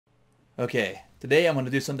Okay, today I'm going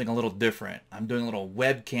to do something a little different. I'm doing a little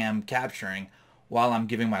webcam capturing while I'm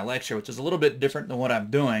giving my lecture, which is a little bit different than what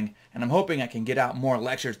I'm doing, and I'm hoping I can get out more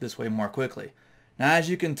lectures this way more quickly. Now, as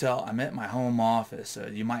you can tell, I'm at my home office, so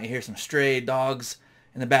you might hear some stray dogs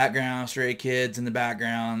in the background, stray kids in the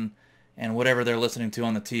background, and whatever they're listening to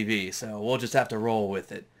on the TV, so we'll just have to roll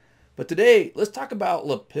with it. But today, let's talk about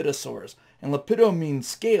Lepidosaurs. And Lepido means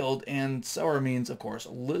scaled, and saur means, of course,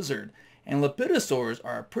 lizard. And Lepidosaurs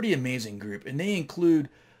are a pretty amazing group, and they include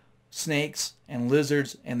snakes and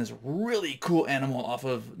lizards and this really cool animal off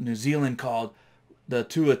of New Zealand called the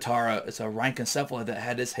Tuatara. It's a rhynchocephala that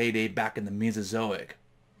had its heyday back in the Mesozoic.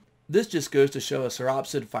 This just goes to show a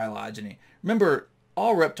sauropsid phylogeny. Remember,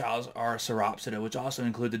 all reptiles are sauropsida, which also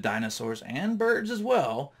include the dinosaurs and birds as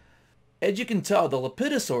well. As you can tell, the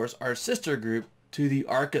Lepidosaurs are a sister group to the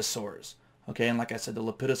Archosaurs. Okay, and like I said, the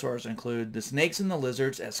Lepidosaurs include the snakes and the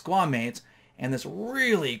lizards as squamates, and this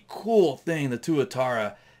really cool thing, the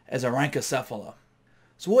Tuatara, as a rhynchocephala.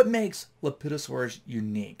 So what makes Lepidosaurs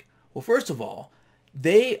unique? Well, first of all,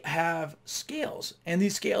 they have scales, and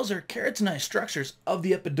these scales are keratinized structures of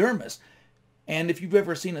the epidermis. And if you've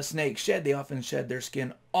ever seen a snake shed, they often shed their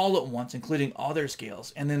skin all at once, including all their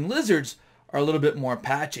scales. And then lizards are a little bit more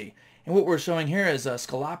patchy. And what we're showing here is a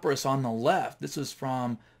Scaloporus on the left. This is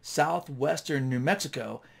from southwestern New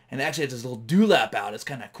Mexico, and actually it has this little dewlap out. It's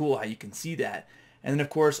kind of cool how you can see that. And then of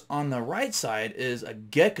course on the right side is a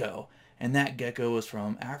gecko, and that gecko is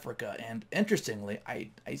from Africa. And interestingly, I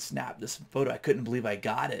snapped this photo. I couldn't believe I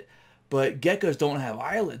got it. But geckos don't have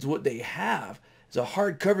eyelids. What they have is a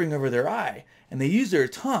hard covering over their eye, and they use their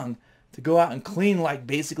tongue to go out and clean like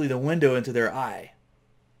basically the window into their eye.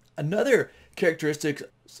 Another characteristic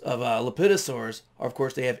of Lepidosaurs are, of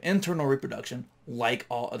course, they have internal reproduction like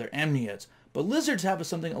all other amniotes. But lizards have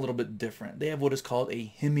something a little bit different. They have what is called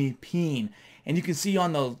a hemipene. And you can see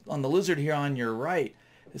on the lizard here on your right,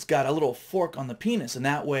 it's got a little fork on the penis. And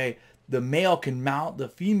that way, the male can mount the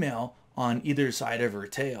female on either side of her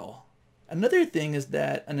tail. Another thing is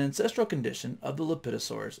that an ancestral condition of the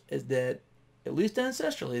Lepidosaurs is that, at least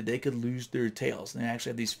ancestrally, they could lose their tails. And they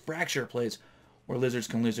actually have these fracture plates where lizards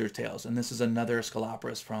can lose their tails. And this is another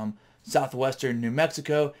Scaloporus from southwestern New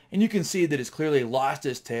Mexico. And you can see that it's clearly lost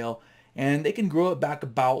its tail, and they can grow it back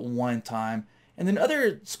about one time. And then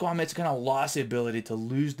other squamates kind of lost the ability to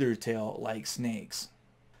lose their tail like snakes.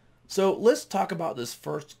 So let's talk about this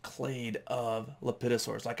first clade of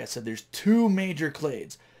Lepidosaurs. Like I said, there's two major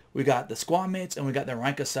clades. We got the squamates and we got the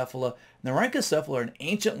rhynchocephala. And the rhynchocephala are an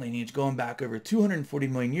ancient lineage going back over 240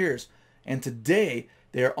 million years. And today,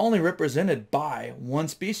 they are only represented by one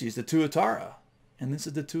species, the Tuatara. And this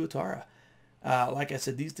is the Tuatara. Like I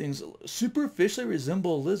said, these things superficially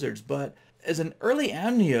resemble lizards, but as an early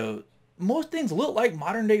amnio, most things look like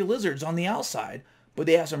modern day lizards on the outside, but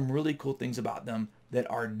they have some really cool things about them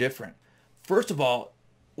that are different. First of all,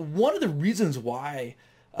 one of the reasons why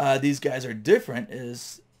these guys are different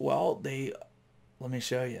is, well, let me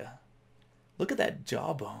show you. Look at that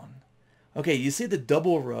jawbone. Okay, you see the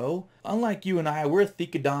double row? Unlike you and I, we're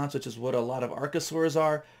thecodonts, which is what a lot of archosaurs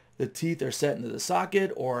are. The teeth are set into the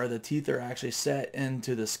socket, or the teeth are actually set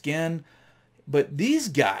into the skin. But these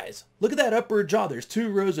guys, look at that upper jaw. There's two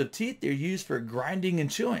rows of teeth. They're used for grinding and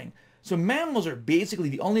chewing. So mammals are basically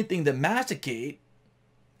the only thing that masticate,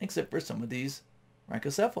 except for some of these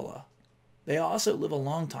rhynchocephala. They also live a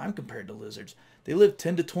long time compared to lizards. They live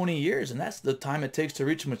 10 to 20 years, and that's the time it takes to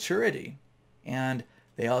reach maturity. And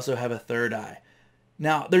they also have a third eye.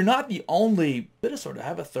 Now, they're not the only Lepidosaur to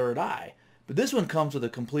have a third eye, but this one comes with a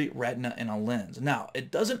complete retina and a lens. Now,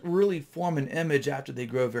 it doesn't really form an image after they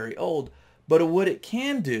grow very old, but what it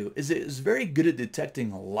can do is it is very good at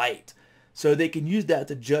detecting light, so they can use that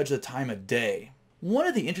to judge the time of day. One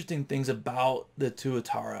of the interesting things about the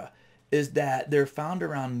Tuatara is that they're found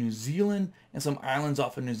around New Zealand and some islands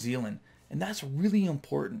off of New Zealand, and that's really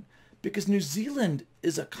important, because New Zealand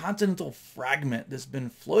is a continental fragment that's been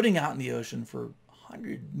floating out in the ocean for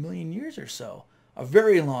 100 million years or so, a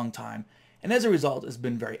very long time. And as a result, it's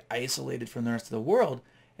been very isolated from the rest of the world.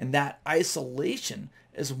 And that isolation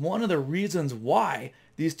is one of the reasons why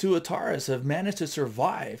these Tuataras have managed to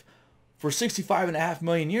survive for 65.5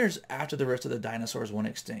 million years after the rest of the dinosaurs went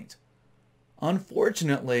extinct.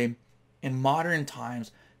 Unfortunately, in modern times,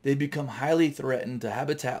 they become highly threatened to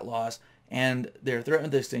habitat loss, and they're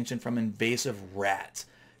threatened to extinction from invasive rats.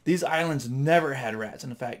 These islands never had rats.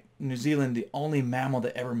 And in fact, New Zealand, the only mammal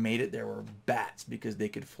that ever made it there were bats because they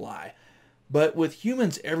could fly. But with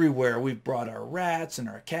humans everywhere, we've brought our rats and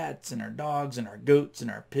our cats and our dogs and our goats and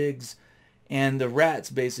our pigs. And the rats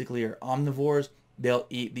basically are omnivores. They'll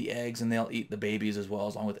eat the eggs and they'll eat the babies as well,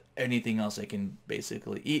 along with anything else they can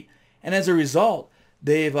basically eat. And as a result,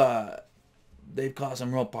 they've caused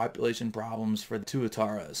some real population problems for the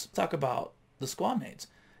Tuataras. Let's talk about the squamates.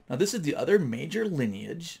 Now, this is the other major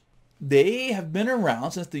lineage. They have been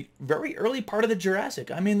around since the very early part of the Jurassic.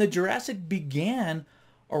 I mean, the Jurassic began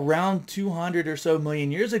around 200 or so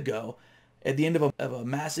million years ago at the end of a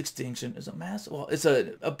mass extinction. Is it mass? Well, it's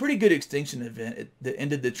a pretty good extinction event that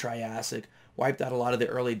ended the Triassic, wiped out a lot of the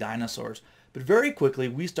early dinosaurs. But very quickly,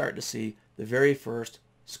 we start to see the very first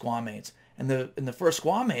squamates. And the first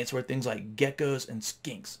squamates were things like geckos and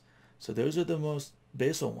skinks. So those are the most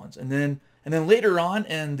basal ones. And then later on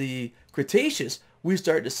in the Cretaceous, we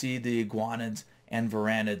start to see the iguanids and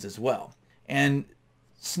varanids as well. And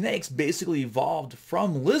snakes basically evolved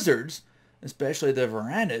from lizards, especially the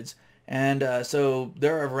varanids. And so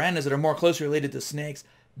there are varanids that are more closely related to snakes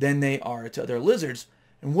than they are to other lizards.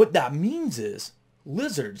 And what that means is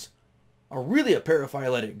lizards are really a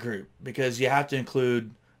paraphyletic group, because you have to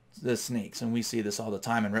include the snakes. And we see this all the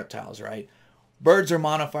time in reptiles, right? Birds are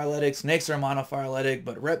monophyletic, snakes are monophyletic,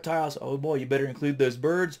 but reptiles, oh boy, you better include those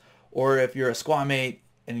birds. Or if you're a squamate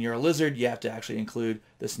and you're a lizard, you have to actually include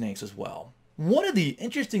the snakes as well. One of the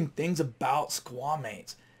interesting things about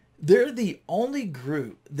squamates, they're the only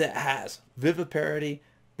group that has viviparity.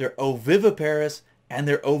 They're oviviparous and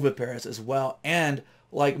they're oviparous as well. And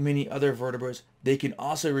like many other vertebrates, they can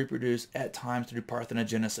also reproduce at times through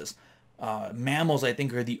parthenogenesis. Mammals, I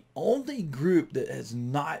think, are the only group that has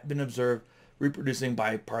not been observed reproducing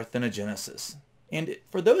by parthenogenesis. And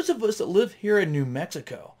for those of us that live here in New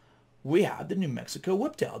Mexico, we have the New Mexico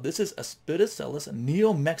whiptail. This is Aspidoscelis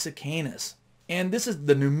neomexicanus. And this is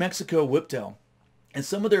the New Mexico whiptail. And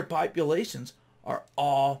some of their populations are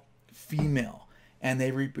all female, and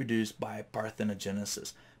they reproduce by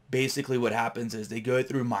parthenogenesis. Basically what happens is they go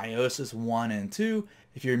through meiosis 1 and 2.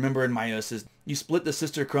 If you remember, in meiosis, you split the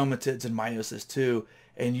sister chromatids in meiosis 2,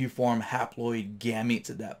 and you form haploid gametes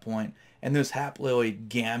at that point. And those haploid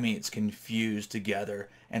gametes can fuse together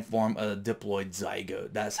and form a diploid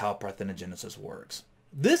zygote. That's how parthenogenesis works.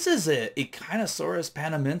 This is a Echinosaurus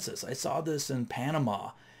panamensis. I saw this in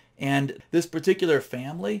Panama. And this particular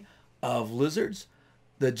family of lizards,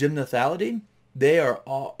 the Gymnothalidae, they are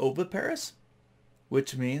all oviparous,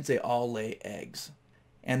 which means they all lay eggs.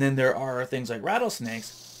 And then there are things like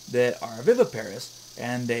rattlesnakes that are viviparous,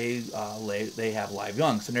 and they have live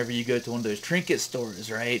young. So whenever you go to one of those trinket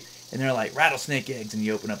stores, right, and they're like rattlesnake eggs, and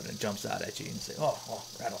you open up and it jumps out at you and say, oh,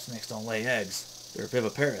 rattlesnakes don't lay eggs. They're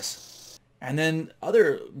viviparous. And then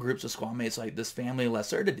other groups of squamates like this family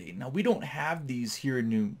Lacertidae. Now, we don't have these here in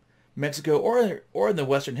New Mexico or in the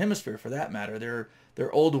Western Hemisphere for that matter.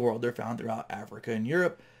 They're old world. They're found throughout Africa and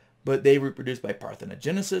Europe, but they reproduce by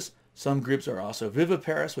parthenogenesis. Some groups are also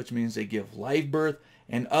viviparous, which means they give live birth,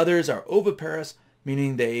 and others are oviparous,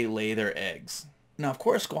 meaning they lay their eggs. Now, of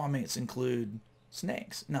course, squamates include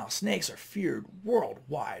snakes. Now, snakes are feared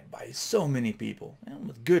worldwide by so many people, and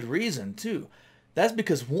with good reason, too. That's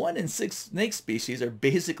because 1 in 6 snake species are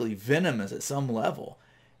basically venomous at some level.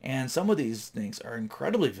 And some of these snakes are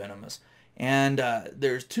incredibly venomous. And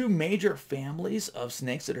there's 2 major families of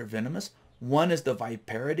snakes that are venomous. One is the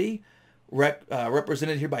Viperidae,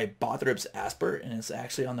 represented here by Bothrops asper, and it's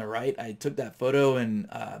actually on the right. I took that photo in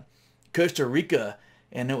Costa Rica,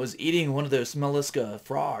 and it was eating one of those Mollusca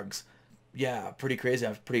frogs. Yeah, pretty crazy. I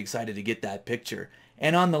was pretty excited to get that picture.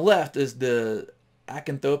 And on the left is the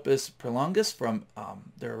Acanthopus prolongus from,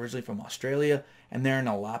 they're originally from Australia, and they're in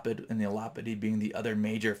a Lapid, and the Lapidae being the other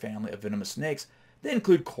major family of venomous snakes. They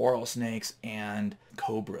include coral snakes and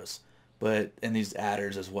cobras, and these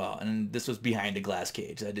adders as well. And this was behind a glass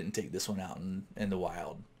cage. I didn't take this one out in the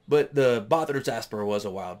wild. But the Bothrops asper was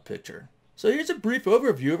a wild picture. So here's a brief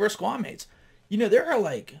overview of our squamates. You know, there are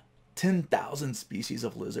like 10,000 species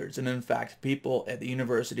of lizards, and in fact, people at the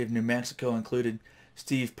University of New Mexico, including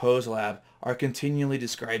Steve Poe's lab, are continually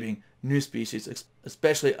describing new species,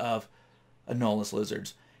 especially of anolis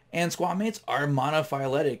lizards. And squamates are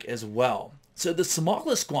monophyletic as well. So the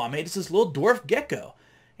smallest squamate is this little dwarf gecko.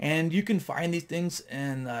 And you can find these things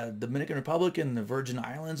in the Dominican Republic and the Virgin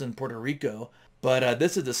Islands and Puerto Rico. But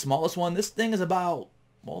this is the smallest one. This thing is about,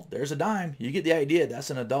 well, there's a dime. You get the idea. That's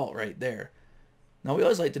an adult right there. Now, we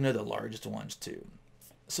always like to know the largest ones too.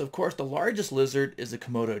 So, of course, the largest lizard is the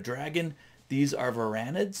Komodo dragon. These are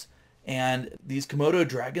varanids. And these Komodo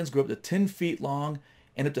dragons grow up to 10 feet long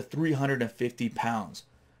and up to 350 pounds.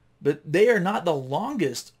 But they are not the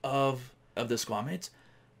longest of the squamates.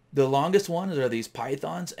 The longest ones are these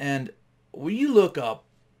pythons. And when you look up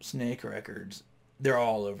snake records, they're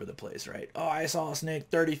all over the place, right? Oh, I saw a snake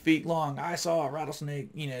 30 feet long. I saw a rattlesnake,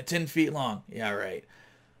 10 feet long. Yeah, right.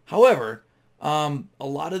 However, a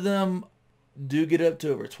lot of them do get up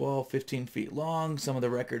to over 12, 15 feet long. Some of the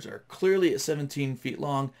records are clearly at 17 feet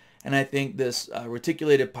long. And I think this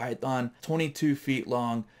reticulated python, 22 feet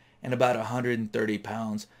long and about 130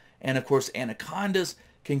 pounds. And of course, anacondas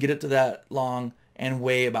can get up to that long and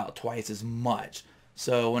weigh about twice as much.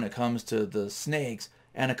 So when it comes to the snakes,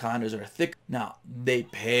 anacondas are thick. Now, they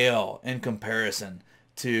pale in comparison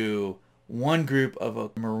to one group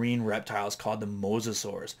of marine reptiles called the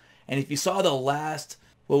Mosasaurs. And if you saw the last,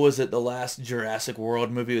 what was it, the last Jurassic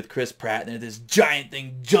World movie with Chris Pratt, and this giant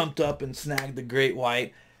thing jumped up and snagged the great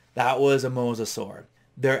white, that was a Mosasaur.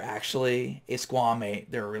 They're actually a squamate.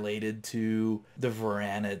 They're related to the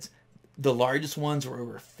varanids. The largest ones were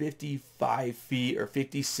over 55 feet or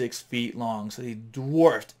 56 feet long, so they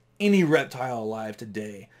dwarfed any reptile alive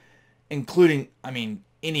today, including, I mean,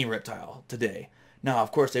 any reptile today. Now,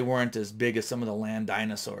 of course, they weren't as big as some of the land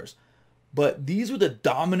dinosaurs, but these were the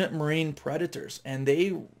dominant marine predators, and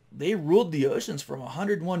they ruled the oceans from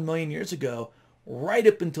 101 million years ago right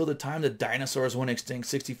up until the time the dinosaurs went extinct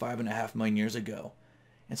 65.5 million years ago.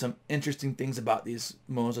 And some interesting things about these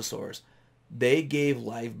mosasaurs. They gave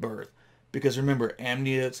live birth because, remember,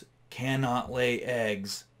 amniotes cannot lay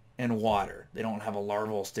eggs in water. They don't have a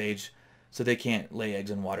larval stage, so they can't lay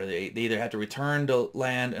eggs in water. They either have to return to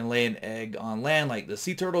land and lay an egg on land like the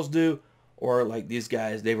sea turtles do, or like these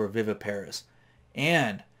guys, they were viviparous.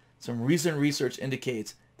 And some recent research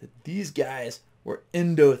indicates that these guys were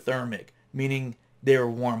endothermic, meaning they were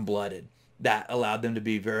warm-blooded. That allowed them to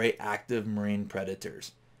be very active marine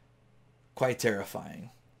predators. Quite terrifying.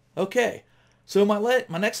 Okay, so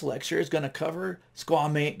my next lecture is going to cover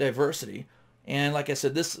squamate diversity. And like I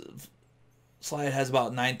said, this slide has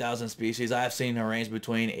about 9,000 species. I've seen a range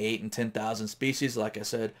between 8 and 10,000 species. Like I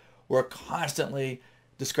said, we're constantly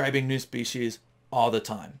describing new species all the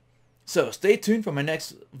time. So stay tuned for my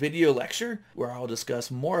next video lecture where I'll discuss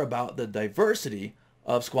more about the diversity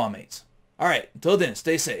of squamates. All right, until then,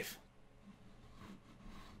 stay safe.